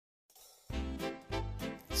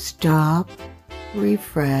Stop,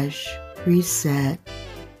 refresh, reset,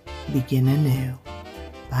 begin anew.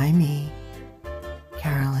 By me,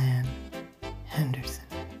 Henderson.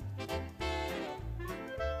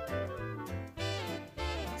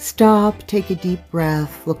 Stop, take a deep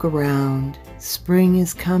breath, look around. Spring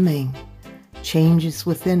is coming. Change is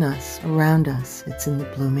within us, around us. It's in the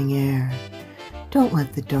blooming air. Don't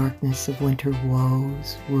let the darkness of winter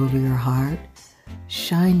woes rule your heart.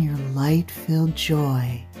 Shine your light-filled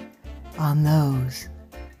joy on those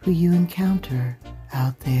who you encounter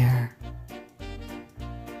out there.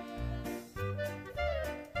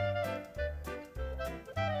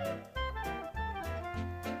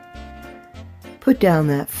 Put down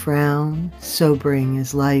that frown, sobering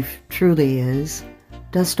as life truly is.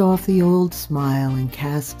 Dust off the old smile and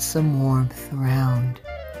cast some warmth around.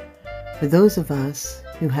 For those of us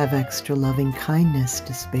who have extra loving kindness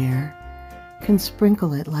to spare, can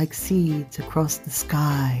sprinkle it like seeds across the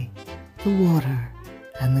sky, the water,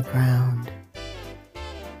 and the ground.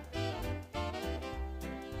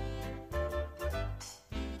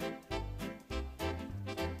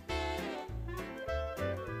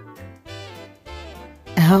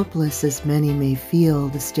 Helpless as many may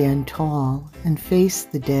feel to stand tall and face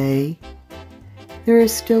the day, there are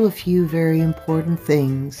still a few very important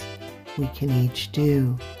things we can each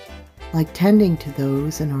do, like tending to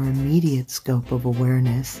those in our immediate scope of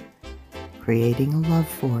awareness, creating a love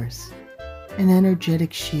force, an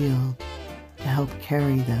energetic shield to help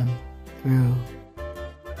carry them through.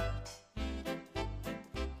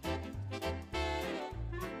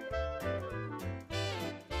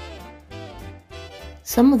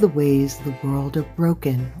 Some of the ways of the world are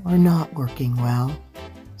broken or not working well,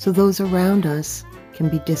 so those around us can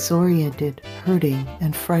be disoriented, hurting,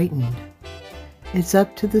 and frightened. It's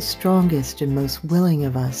up to the strongest and most willing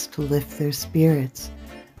of us to lift their spirits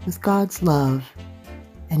with God's love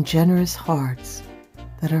and generous hearts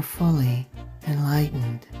that are fully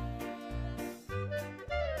enlightened.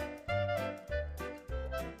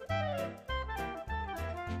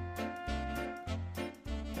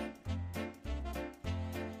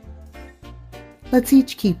 Let's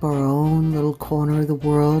each keep our own little corner of the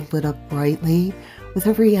world lit up brightly with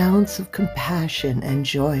every ounce of compassion and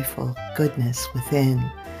joyful goodness within,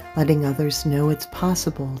 letting others know it's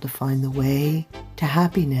possible to find the way to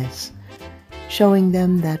happiness, showing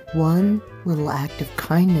them that one little act of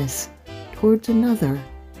kindness towards another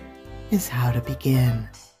is how to begin.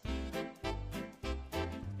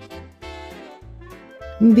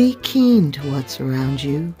 Be keen to what's around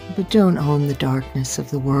you, but don't own the darkness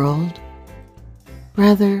of the world.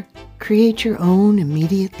 Rather, create your own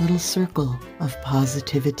immediate little circle of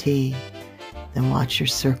positivity. Then watch your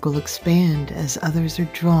circle expand as others are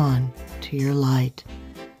drawn to your light.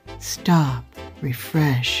 Stop,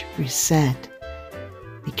 refresh, reset.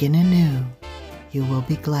 Begin anew. You will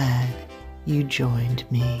be glad you joined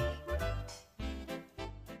me.